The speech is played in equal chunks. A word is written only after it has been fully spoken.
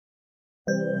Hi,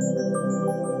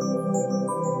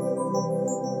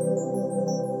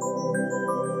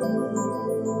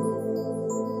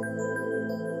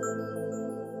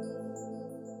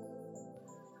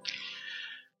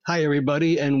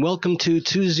 everybody, and welcome to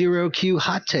 20Q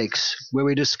Hot Takes, where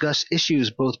we discuss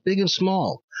issues both big and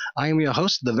small. I am your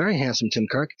host, the very handsome Tim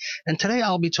Kirk, and today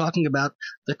I'll be talking about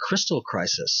the crystal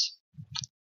crisis.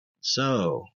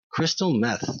 So, crystal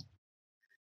meth.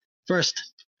 First,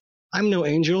 I'm no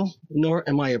angel, nor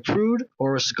am I a prude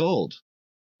or a scold.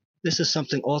 This is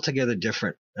something altogether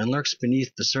different and lurks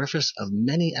beneath the surface of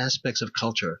many aspects of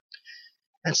culture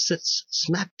and sits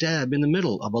smack dab in the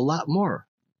middle of a lot more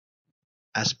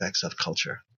aspects of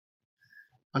culture.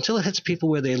 Until it hits people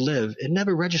where they live, it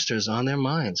never registers on their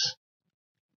minds.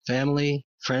 Family,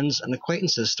 friends, and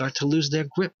acquaintances start to lose their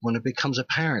grip when it becomes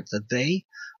apparent that they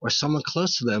or someone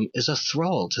close to them is a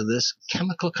thrall to this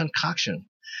chemical concoction,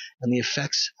 and the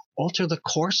effects alter the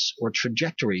course or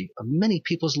trajectory of many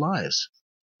people's lives.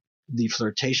 The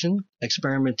flirtation,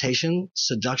 experimentation,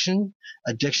 seduction,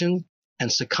 addiction, and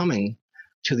succumbing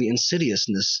to the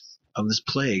insidiousness of this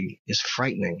plague is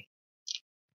frightening.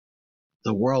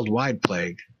 The worldwide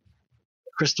plague,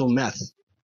 crystal meth.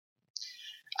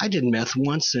 I did meth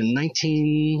once in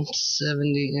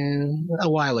 1970, a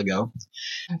while ago.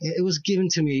 It was given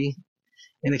to me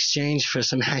in exchange for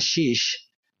some hashish,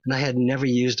 and I had never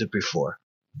used it before.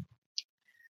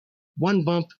 One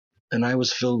bump, and I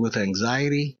was filled with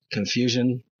anxiety,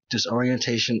 confusion,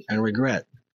 disorientation, and regret.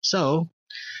 So,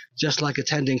 just like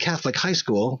attending Catholic high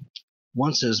school,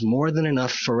 once is more than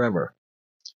enough forever.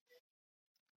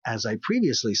 As I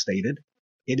previously stated,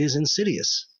 it is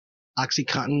insidious.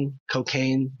 Oxycontin,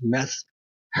 cocaine, meth,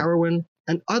 heroin,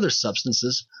 and other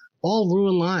substances all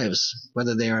ruin lives,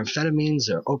 whether they are amphetamines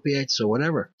or opiates or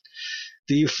whatever.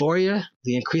 The euphoria,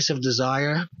 the increase of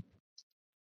desire,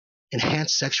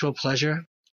 enhanced sexual pleasure,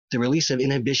 the release of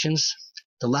inhibitions,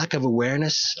 the lack of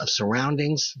awareness of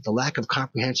surroundings, the lack of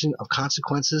comprehension of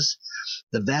consequences,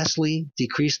 the vastly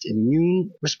decreased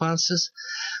immune responses,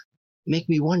 make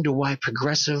me wonder why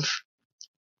progressive,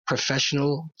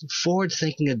 professional,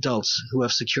 forward-thinking adults who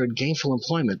have secured gainful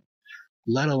employment,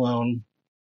 let alone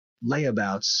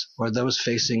layabouts or those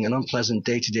facing an unpleasant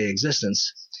day-to-day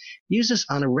existence, use this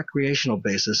on a recreational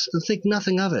basis and think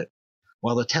nothing of it,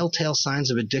 while the telltale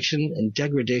signs of addiction and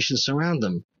degradation surround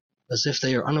them, as if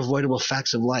they are unavoidable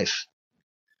facts of life.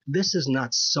 This is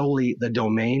not solely the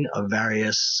domain of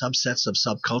various subsets of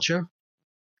subculture,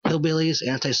 hillbillies,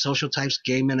 antisocial types,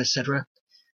 gay men, etc.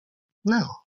 No.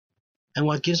 And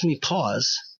what gives me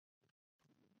pause,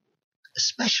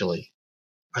 especially,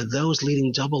 are those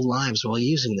leading double lives while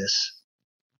using this.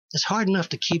 It's hard enough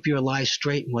to keep your lies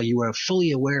straight while you are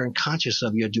fully aware and conscious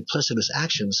of your duplicitous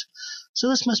actions, so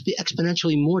this must be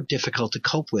exponentially more difficult to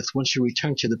cope with once you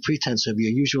return to the pretense of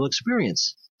your usual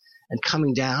experience. And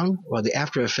coming down, or the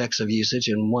after effects of usage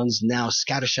in one's now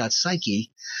scattershot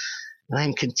psyche, and I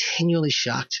am continually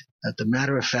shocked at the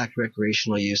matter-of-fact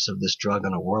recreational use of this drug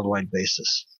on a worldwide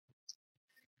basis.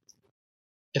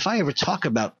 If I ever talk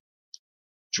about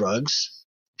drugs,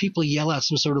 people yell out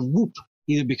some sort of whoop,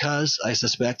 either because I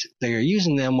suspect they are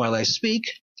using them while I speak,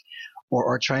 or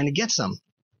are trying to get some.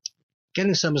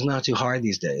 Getting some is not too hard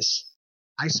these days.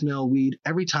 I smell weed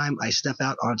every time I step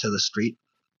out onto the street,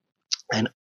 and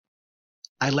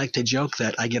I like to joke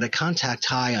that I get a contact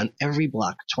high on every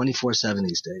block 24/7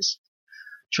 these days.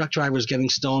 Truck drivers getting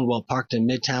stoned while parked in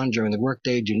Midtown during the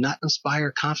workday do not inspire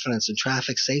confidence in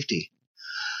traffic safety.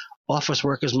 Office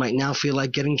workers might now feel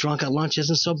like getting drunk at lunch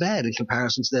isn't so bad in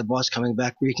comparison to their boss coming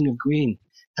back reeking of green.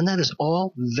 And that is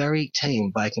all very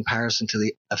tame by comparison to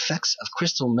the effects of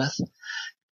crystal meth.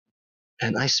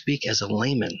 And I speak as a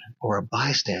layman or a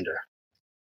bystander.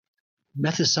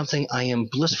 Meth is something I am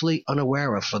blissfully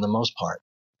unaware of for the most part.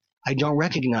 I don't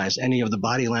recognize any of the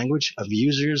body language of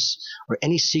users or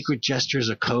any secret gestures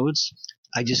or codes.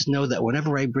 I just know that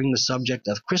whenever I bring the subject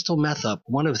of crystal meth up,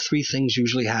 one of three things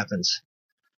usually happens.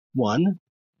 1,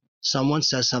 someone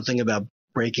says something about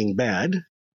Breaking Bad.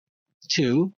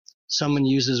 2, someone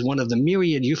uses one of the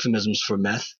myriad euphemisms for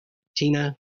meth.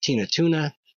 Tina, Tina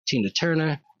Tuna, Tina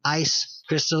Turner, ice,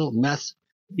 crystal, meth.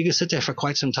 You can sit there for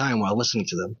quite some time while listening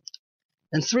to them.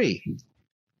 And 3,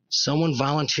 someone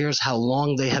volunteers how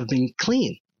long they have been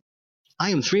clean.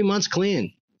 I am 3 months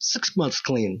clean, 6 months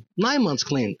clean, 9 months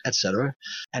clean, etc.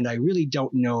 And I really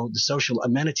don't know the social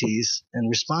amenities and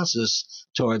responses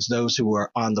towards those who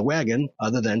are on the wagon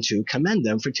other than to commend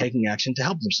them for taking action to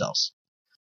help themselves.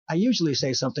 I usually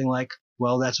say something like,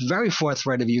 well, that's very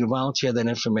forthright of you to volunteer that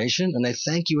information, and I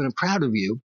thank you and I'm proud of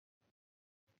you.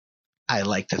 I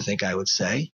like to think I would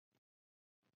say.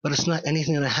 but it's not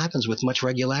anything that happens with much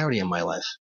regularity in my life.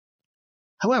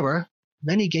 However,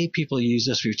 many gay people use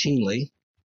this routinely,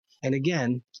 and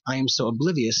again, I am so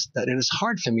oblivious that it is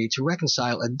hard for me to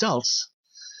reconcile adults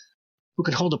who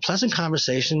can hold a pleasant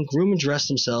conversation, groom and dress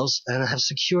themselves, and have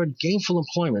secured gainful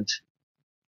employment,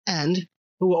 and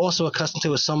who are also accustomed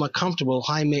to a somewhat comfortable,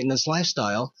 high-maintenance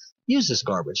lifestyle, use this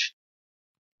garbage.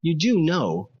 You do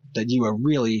know that you are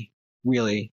really,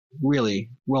 really, really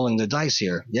rolling the dice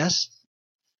here, yes?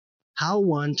 How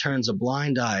one turns a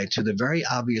blind eye to the very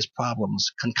obvious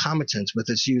problems concomitant with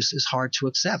its use is hard to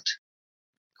accept.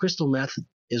 Crystal meth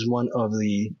is one of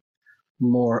the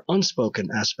more unspoken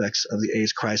aspects of the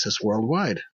AIDS crisis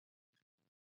worldwide.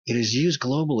 It is used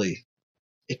globally.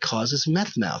 It causes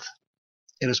meth mouth.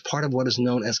 It is part of what is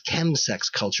known as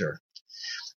chemsex culture.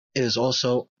 It is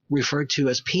also referred to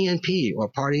as PNP, or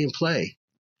party and play.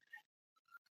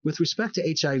 With respect to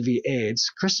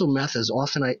HIV/AIDS, crystal meth is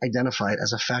often identified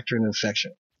as a factor in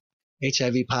infection.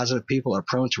 HIV-positive people are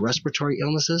prone to respiratory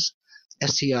illnesses,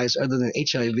 STIs other than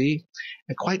HIV,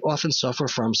 and quite often suffer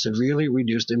from severely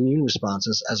reduced immune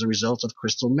responses as a result of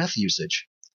crystal meth usage.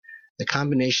 The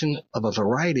combination of a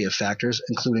variety of factors,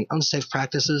 including unsafe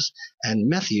practices and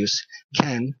meth use,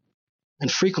 can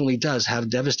and frequently does have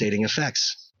devastating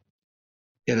effects.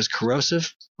 It is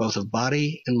corrosive, both of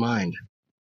body and mind.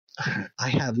 I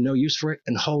have no use for it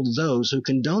and hold those who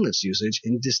condone its usage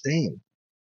in disdain.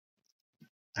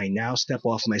 I now step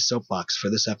off my soapbox for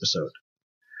this episode.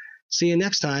 See you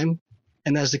next time,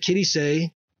 and as the kiddies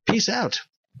say, peace out.